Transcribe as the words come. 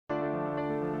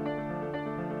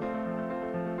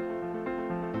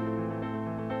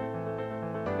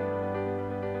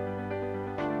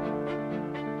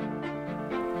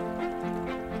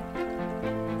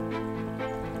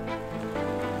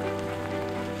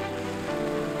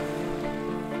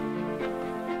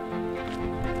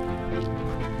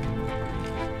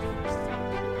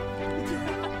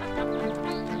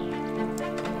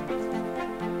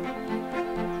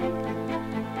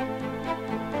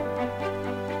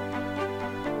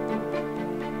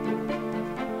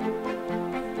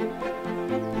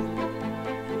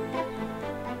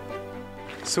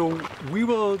So we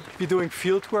will be doing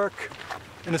field work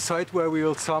in a site where we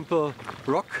will sample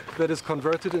rock that is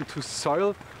converted into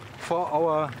soil for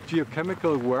our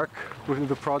geochemical work within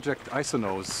the project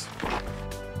IsoNose.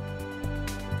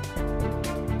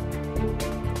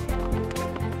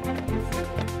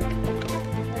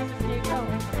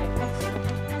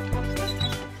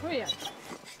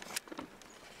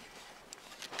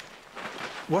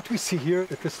 What we see here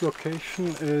at this location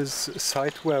is a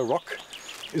site where rock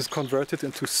is converted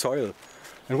into soil.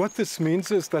 And what this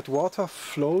means is that water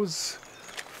flows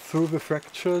through the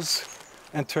fractures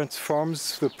and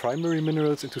transforms the primary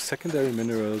minerals into secondary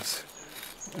minerals.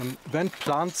 And then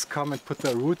plants come and put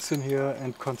their roots in here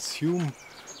and consume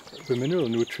the mineral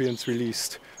nutrients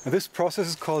released. And this process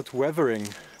is called weathering.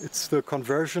 It's the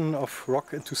conversion of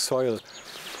rock into soil.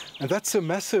 And that's a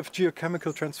massive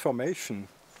geochemical transformation.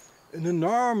 An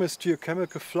enormous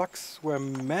geochemical flux where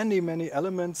many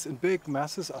elements in big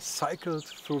masses are cycled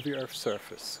through the Earth's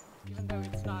surface. Even though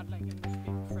it's not like in these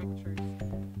big fractures,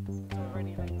 it's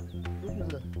already like...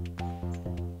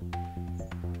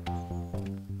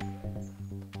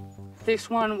 This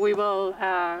one we will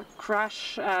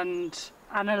crush and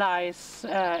analyze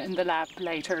in the lab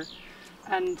later.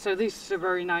 And so this is a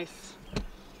very nice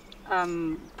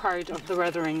part of the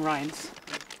weathering rinds.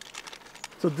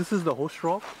 So this is the host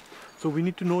rock. So we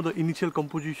need to know the initial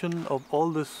composition of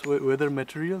all this weather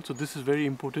material. So this is very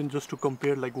important just to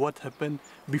compare like what happened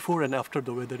before and after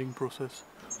the weathering process.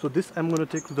 So this I'm going to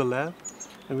take to the lab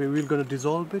and we're going to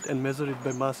dissolve it and measure it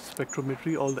by mass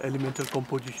spectrometry, all the elemental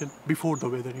composition before the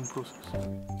weathering process.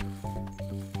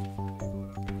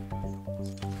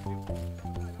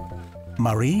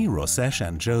 Marie, Rosesh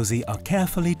and Josie are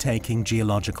carefully taking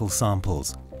geological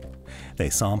samples. They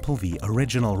sample the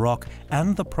original rock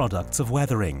and the products of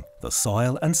weathering, the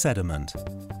soil and sediment.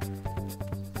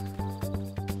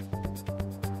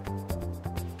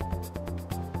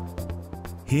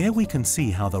 Here we can see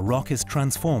how the rock is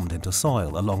transformed into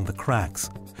soil along the cracks.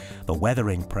 The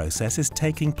weathering process is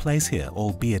taking place here,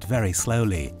 albeit very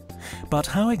slowly. But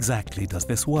how exactly does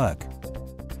this work?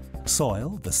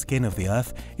 Soil, the skin of the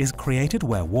earth, is created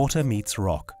where water meets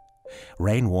rock.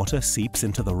 Rainwater seeps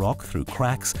into the rock through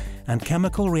cracks and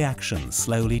chemical reactions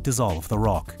slowly dissolve the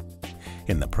rock.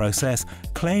 In the process,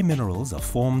 clay minerals are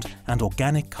formed and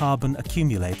organic carbon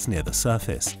accumulates near the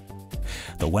surface.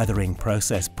 The weathering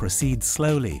process proceeds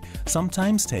slowly,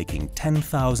 sometimes taking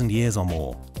 10,000 years or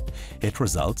more. It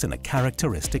results in a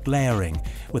characteristic layering,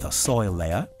 with a soil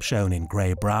layer, shown in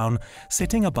grey-brown,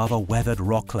 sitting above a weathered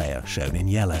rock layer, shown in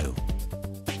yellow.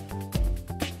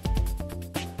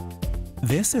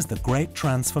 This is the great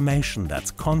transformation that's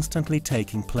constantly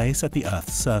taking place at the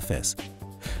Earth's surface.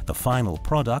 The final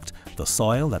product, the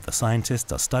soil that the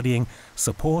scientists are studying,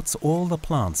 supports all the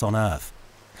plants on Earth.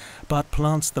 But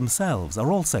plants themselves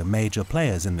are also major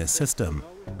players in this system.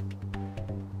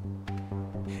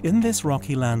 In this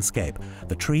rocky landscape,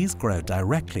 the trees grow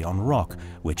directly on rock,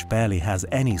 which barely has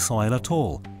any soil at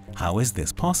all. How is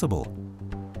this possible?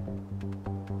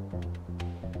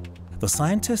 The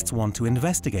scientists want to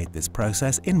investigate this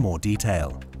process in more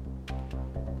detail.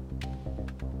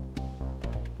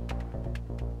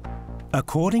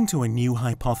 According to a new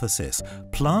hypothesis,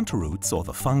 plant roots or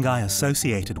the fungi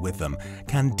associated with them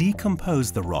can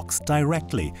decompose the rocks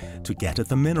directly to get at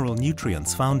the mineral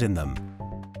nutrients found in them.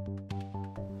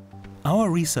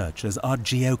 Our researchers are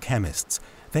geochemists.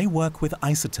 They work with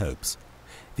isotopes.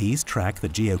 These track the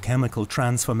geochemical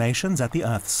transformations at the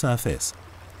Earth's surface.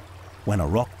 When a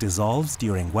rock dissolves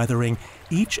during weathering,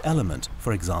 each element,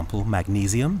 for example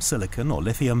magnesium, silicon or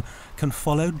lithium, can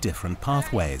follow different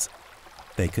pathways.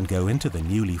 They can go into the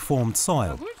newly formed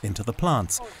soil, into the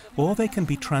plants, or they can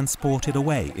be transported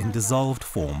away in dissolved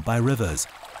form by rivers.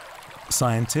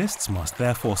 Scientists must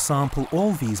therefore sample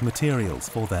all these materials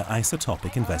for their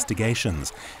isotopic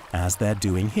investigations, as they're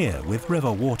doing here with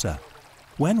river water.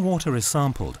 When water is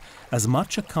sampled, as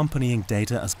much accompanying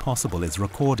data as possible is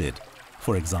recorded.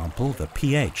 For example, the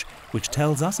pH, which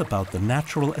tells us about the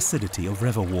natural acidity of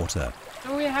river water.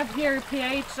 So we have here a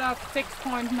pH of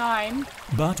 6.9.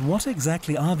 But what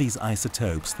exactly are these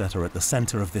isotopes that are at the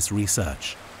center of this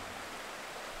research?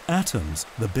 Atoms,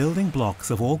 the building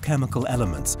blocks of all chemical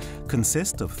elements,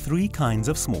 consist of three kinds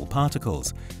of small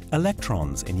particles.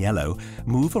 Electrons, in yellow,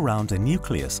 move around a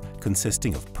nucleus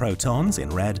consisting of protons, in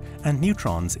red, and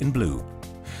neutrons, in blue.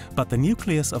 But the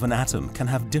nucleus of an atom can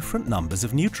have different numbers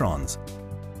of neutrons.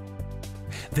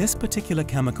 This particular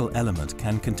chemical element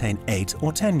can contain 8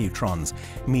 or 10 neutrons,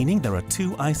 meaning there are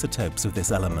 2 isotopes of this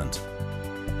element.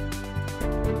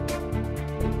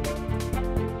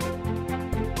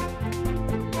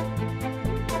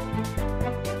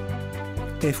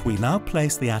 If we now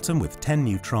place the atom with 10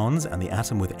 neutrons and the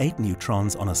atom with 8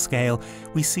 neutrons on a scale,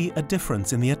 we see a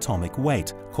difference in the atomic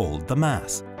weight, called the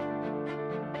mass.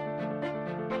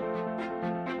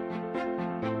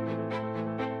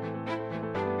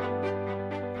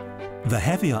 The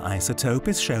heavier isotope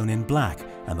is shown in black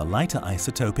and the lighter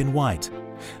isotope in white,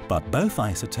 but both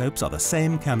isotopes are the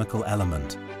same chemical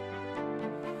element.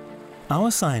 Our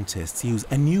scientists use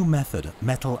a new method,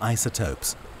 metal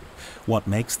isotopes. What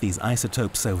makes these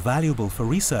isotopes so valuable for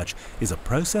research is a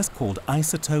process called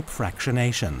isotope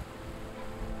fractionation.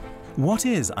 What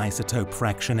is isotope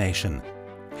fractionation?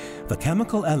 The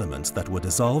chemical elements that were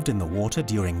dissolved in the water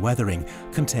during weathering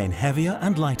contain heavier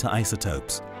and lighter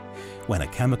isotopes. When a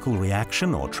chemical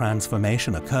reaction or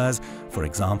transformation occurs, for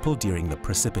example during the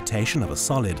precipitation of a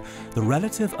solid, the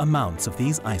relative amounts of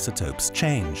these isotopes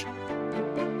change.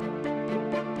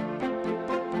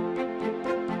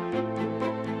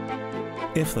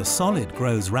 If the solid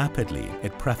grows rapidly,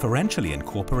 it preferentially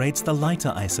incorporates the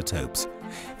lighter isotopes.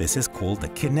 This is called the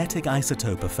kinetic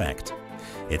isotope effect.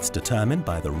 It's determined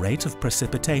by the rate of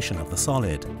precipitation of the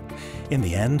solid. In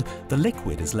the end, the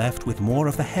liquid is left with more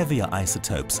of the heavier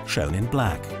isotopes, shown in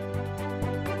black.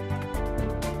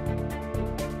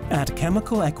 At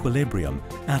chemical equilibrium,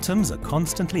 atoms are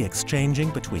constantly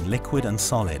exchanging between liquid and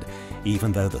solid,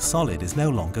 even though the solid is no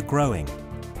longer growing.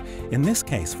 In this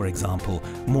case, for example,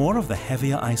 more of the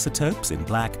heavier isotopes in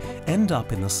black end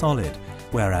up in the solid,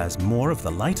 whereas more of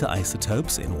the lighter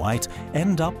isotopes in white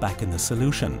end up back in the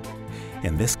solution.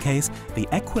 In this case, the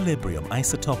equilibrium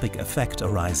isotopic effect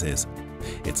arises.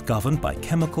 It's governed by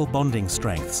chemical bonding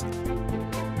strengths.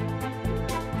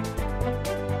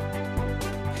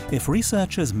 If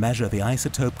researchers measure the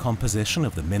isotope composition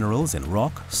of the minerals in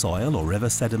rock, soil or river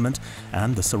sediment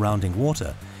and the surrounding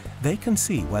water, they can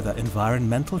see whether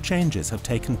environmental changes have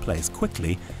taken place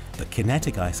quickly, the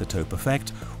kinetic isotope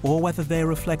effect, or whether they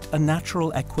reflect a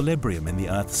natural equilibrium in the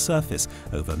Earth's surface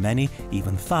over many,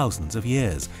 even thousands of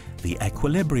years, the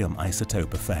equilibrium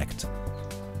isotope effect.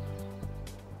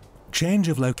 Change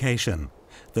of location.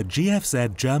 The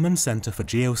GFZ German Center for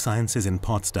Geosciences in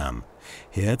Potsdam.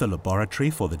 Here the laboratory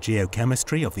for the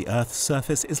geochemistry of the Earth's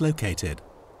surface is located.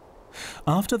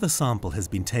 After the sample has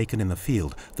been taken in the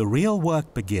field, the real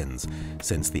work begins,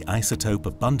 since the isotope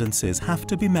abundances have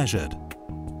to be measured.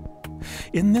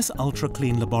 In this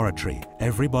ultra-clean laboratory,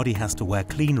 everybody has to wear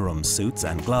cleanroom suits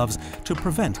and gloves to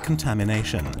prevent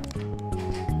contamination.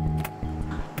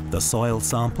 The soil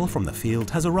sample from the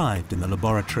field has arrived in the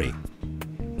laboratory.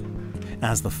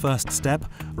 As the first step,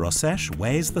 Rosesh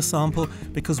weighs the sample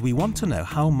because we want to know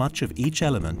how much of each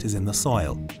element is in the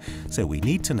soil. So we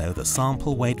need to know the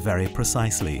sample weight very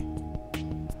precisely.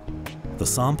 The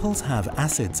samples have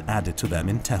acids added to them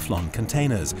in Teflon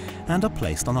containers and are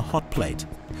placed on a hot plate.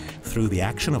 Through the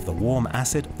action of the warm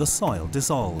acid, the soil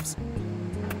dissolves.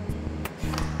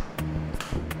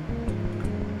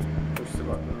 Push the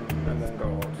button and then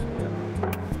go out.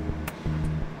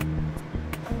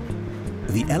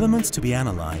 The elements to be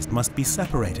analyzed must be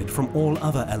separated from all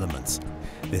other elements.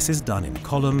 This is done in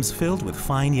columns filled with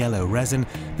fine yellow resin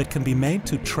that can be made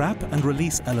to trap and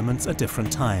release elements at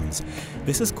different times.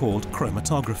 This is called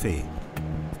chromatography.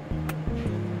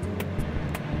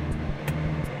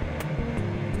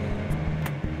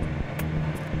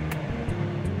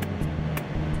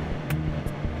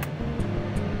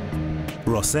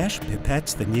 Rosesh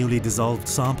pipettes the newly dissolved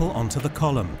sample onto the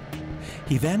column.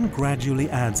 He then gradually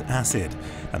adds acid,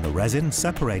 and the resin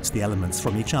separates the elements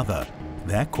from each other.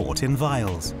 They're caught in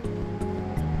vials.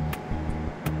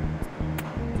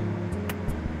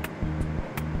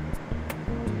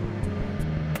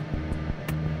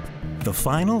 The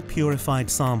final purified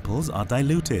samples are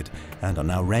diluted and are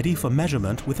now ready for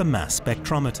measurement with a mass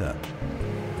spectrometer.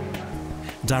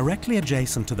 Directly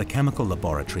adjacent to the chemical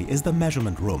laboratory is the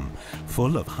measurement room,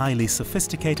 full of highly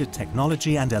sophisticated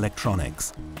technology and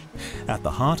electronics. At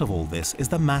the heart of all this is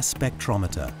the mass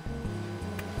spectrometer.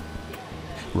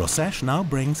 Rosesh now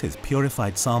brings his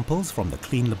purified samples from the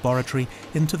clean laboratory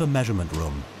into the measurement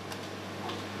room.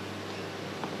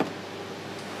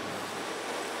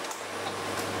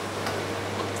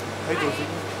 Hi Josie,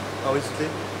 how is it?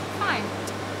 Fine.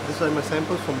 These are my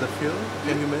samples from the field.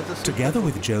 Can you measure? Together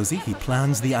with Josie, he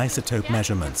plans the isotope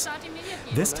measurements.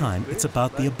 This time, it's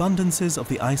about the abundances of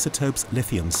the isotopes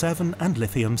lithium-7 and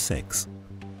lithium-6.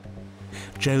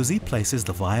 Josie places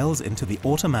the vials into the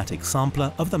automatic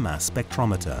sampler of the mass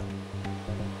spectrometer.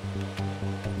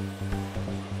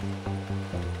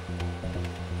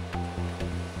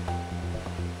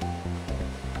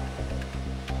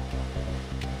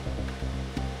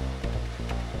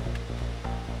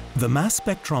 The mass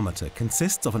spectrometer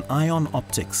consists of an ion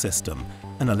optics system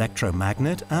an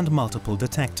electromagnet and multiple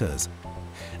detectors.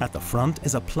 At the front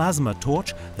is a plasma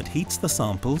torch that heats the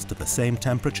samples to the same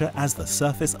temperature as the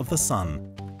surface of the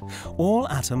Sun. All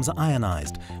atoms are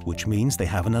ionized, which means they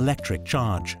have an electric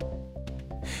charge.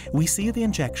 We see the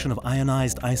injection of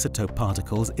ionized isotope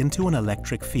particles into an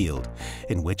electric field,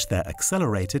 in which they're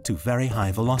accelerated to very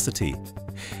high velocity.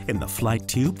 In the flight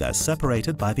tube, they're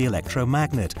separated by the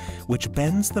electromagnet, which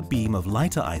bends the beam of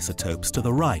lighter isotopes to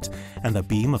the right and the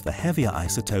beam of the heavier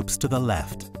isotopes to the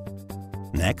left.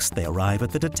 Next, they arrive at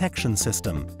the detection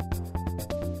system.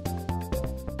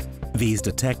 These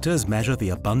detectors measure the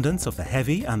abundance of the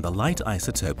heavy and the light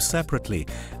isotopes separately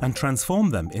and transform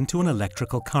them into an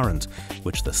electrical current,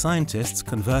 which the scientists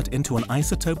convert into an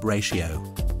isotope ratio.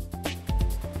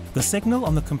 The signal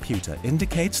on the computer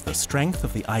indicates the strength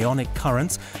of the ionic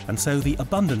currents and so the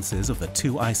abundances of the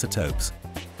two isotopes.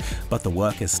 But the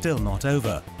work is still not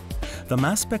over. The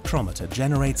mass spectrometer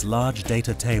generates large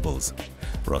data tables.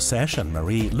 Rosesh and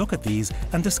Marie look at these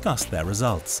and discuss their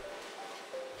results.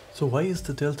 So why is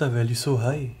the delta value so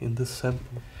high in this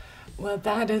sample? Well,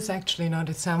 that is actually not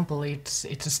a sample, it's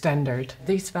a standard.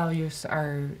 These values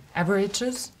are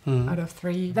averages out of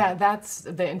 3. That's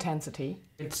the intensity.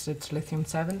 It's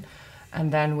lithium-7.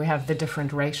 And then we have the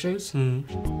different ratios.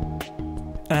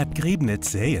 At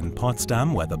Griebnitzsee in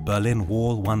Potsdam, where the Berlin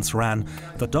Wall once ran,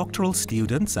 the doctoral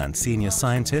students and senior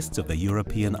scientists of the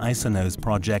European IsoNose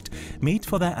project meet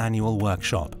for their annual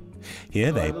workshop.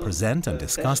 Here they present and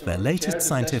discuss their latest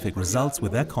scientific results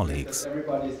with their colleagues.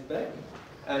 Everybody's back,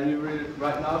 and we will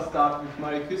right now start with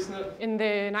Marie Küssner. In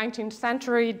the 19th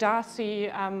century, Darcy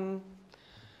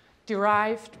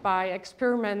derived by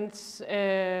experiments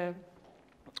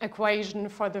equation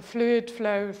for the fluid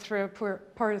flow through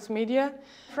porous media.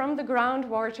 From the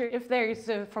groundwater, if there is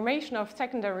a formation of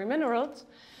secondary minerals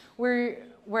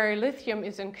where lithium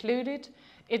is included,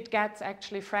 it gets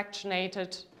actually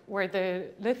fractionated, where the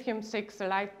lithium-6, the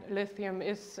light lithium,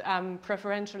 is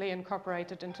preferentially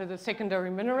incorporated into the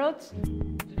secondary minerals.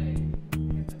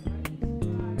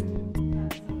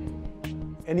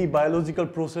 Any biological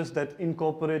process that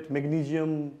incorporates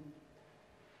magnesium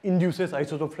induces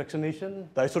isotope fractionation.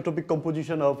 The isotopic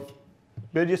composition of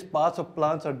various parts of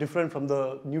plants are different from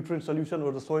the nutrient solution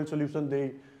or the soil solution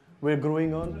they were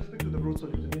growing on. With respect to the growth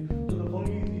solution. So the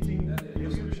fungi is eating. The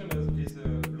solution is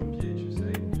low pH, you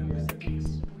say.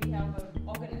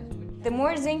 The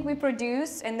more zinc we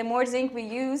produce and the more zinc we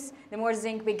use, the more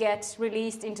zinc we get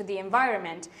released into the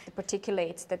environment. The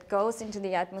particulates that go into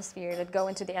the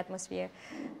atmosphere,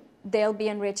 they'll be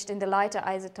enriched in the lighter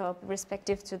isotope,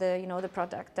 respective to the, the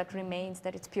product that remains,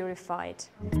 that it's purified.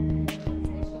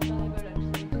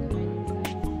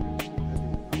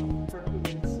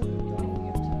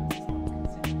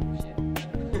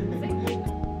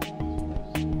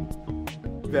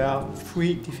 There are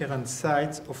 3 different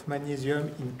sites of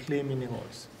magnesium in clay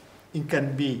minerals. It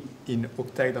can be in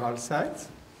octahedral sites,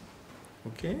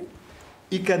 okay?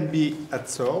 It can be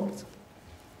adsorbed,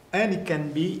 and it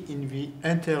can be in the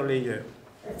interlayer.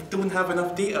 We don't have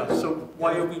enough data, so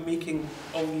why are we making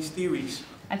all these theories?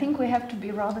 I think we have to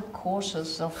be rather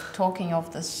cautious of talking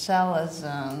of the cell as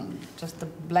just a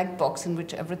black box in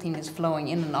which everything is flowing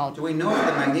in and out. Do we know if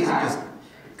the magnesium just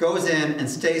goes in and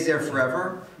stays there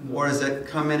forever, or does it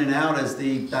come in and out as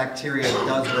the bacteria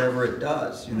does whatever it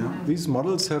does, These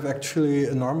models have actually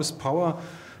enormous power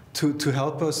to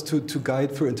help us to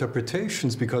guide through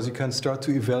interpretations, because you can start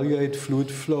to evaluate fluid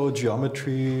flow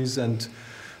geometries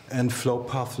and flow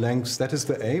path lengths. That is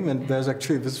the aim, and there's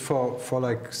actually this for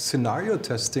like scenario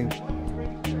testing.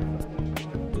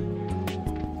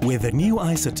 With the new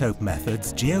isotope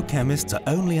methods, geochemists are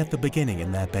only at the beginning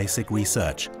in their basic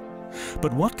research.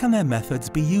 But what can their methods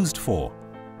be used for?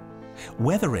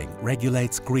 Weathering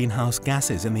regulates greenhouse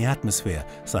gases in the atmosphere,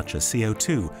 such as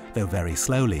CO2, though very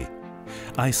slowly.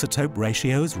 Isotope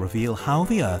ratios reveal how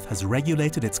the Earth has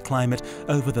regulated its climate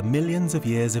over the millions of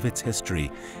years of its history,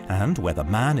 and whether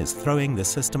man is throwing the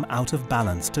system out of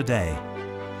balance today.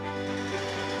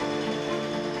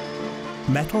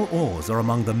 Metal ores are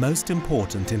among the most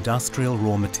important industrial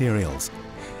raw materials.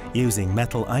 Using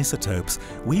metal isotopes,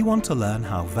 we want to learn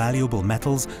how valuable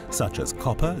metals, such as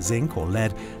copper, zinc or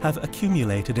lead, have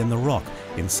accumulated in the rock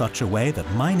in such a way that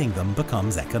mining them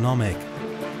becomes economic.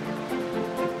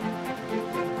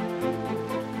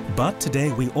 But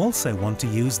today we also want to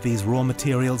use these raw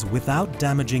materials without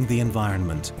damaging the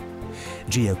environment.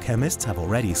 Geochemists have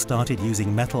already started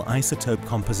using metal isotope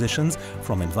compositions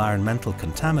from environmental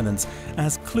contaminants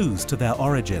as clues to their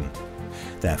origin.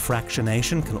 Their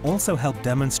fractionation can also help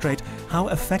demonstrate how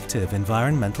effective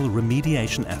environmental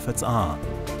remediation efforts are.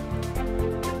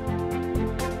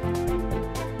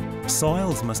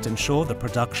 soils must ensure the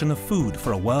production of food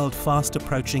for a world fast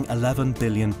approaching 11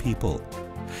 billion people.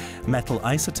 Metal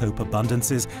isotope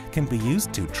abundances can be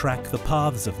used to track the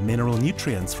paths of mineral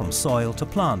nutrients from soil to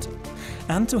plant,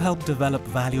 and to help develop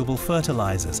valuable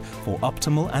fertilizers for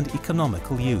optimal and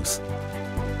economical use.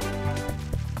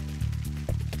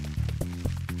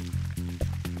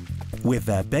 With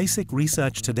their basic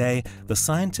research today, the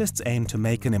scientists aim to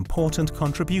make an important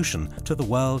contribution to the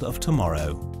world of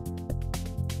tomorrow.